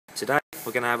Today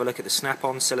we're going to have a look at the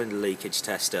snap-on cylinder leakage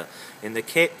tester. In the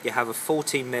kit you have a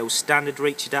 14mm standard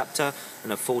reach adapter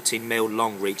and a 14mm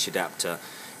long reach adapter.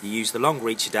 You use the long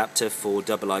reach adapter for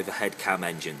double overhead cam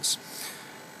engines.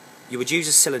 You would use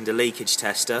a cylinder leakage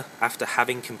tester after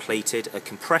having completed a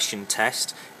compression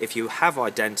test. If you have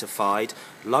identified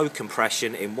low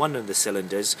compression in one of the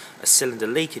cylinders, a cylinder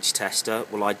leakage tester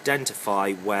will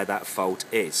identify where that fault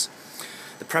is.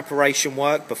 The preparation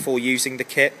work before using the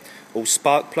kit: all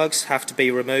spark plugs have to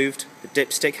be removed, the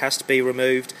dipstick has to be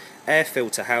removed, air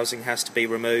filter housing has to be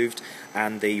removed,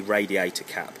 and the radiator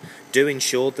cap. Do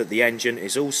ensure that the engine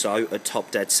is also at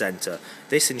top dead centre.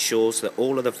 This ensures that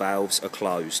all of the valves are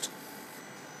closed.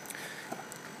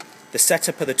 The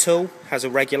setup of the tool has a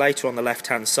regulator on the left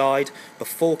hand side.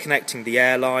 Before connecting the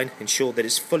air line, ensure that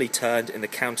it's fully turned in the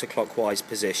counterclockwise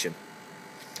position.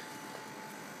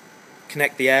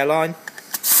 Connect the air line.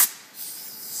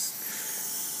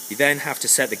 You then have to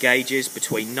set the gauges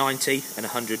between 90 and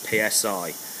 100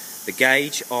 psi. The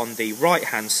gauge on the right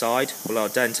hand side will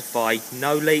identify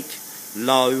no leak,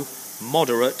 low,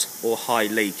 moderate or high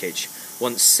leakage.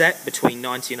 Once set between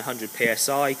 90 and 100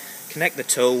 psi, connect the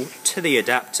tool to the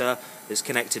adapter that's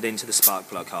connected into the spark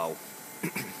plug hole.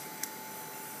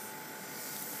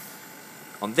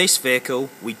 On this vehicle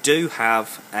we do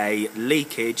have a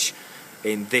leakage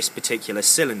in this particular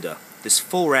cylinder. There's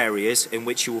 4 areas in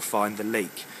which you will find the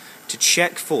leak. To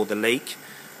check for the leak,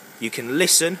 you can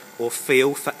listen or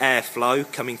feel for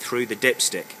airflow coming through the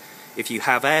dipstick. If you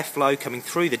have airflow coming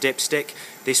through the dipstick,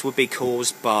 this would be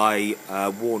caused by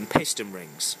worn piston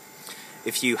rings.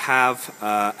 If you have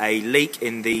a leak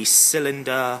in the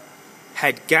cylinder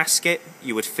head gasket,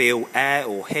 you would feel air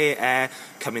or hear air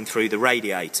coming through the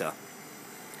radiator.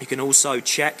 You can also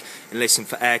check and listen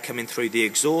for air coming through the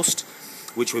exhaust,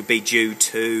 which would be due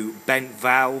to bent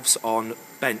valves on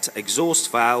bent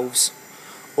exhaust valves,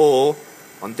 or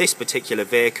on this particular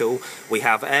vehicle we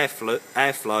have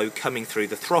airflow coming through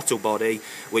the throttle body,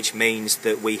 which means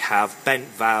that we have bent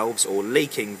valves or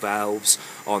leaking valves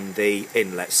on the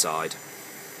inlet side.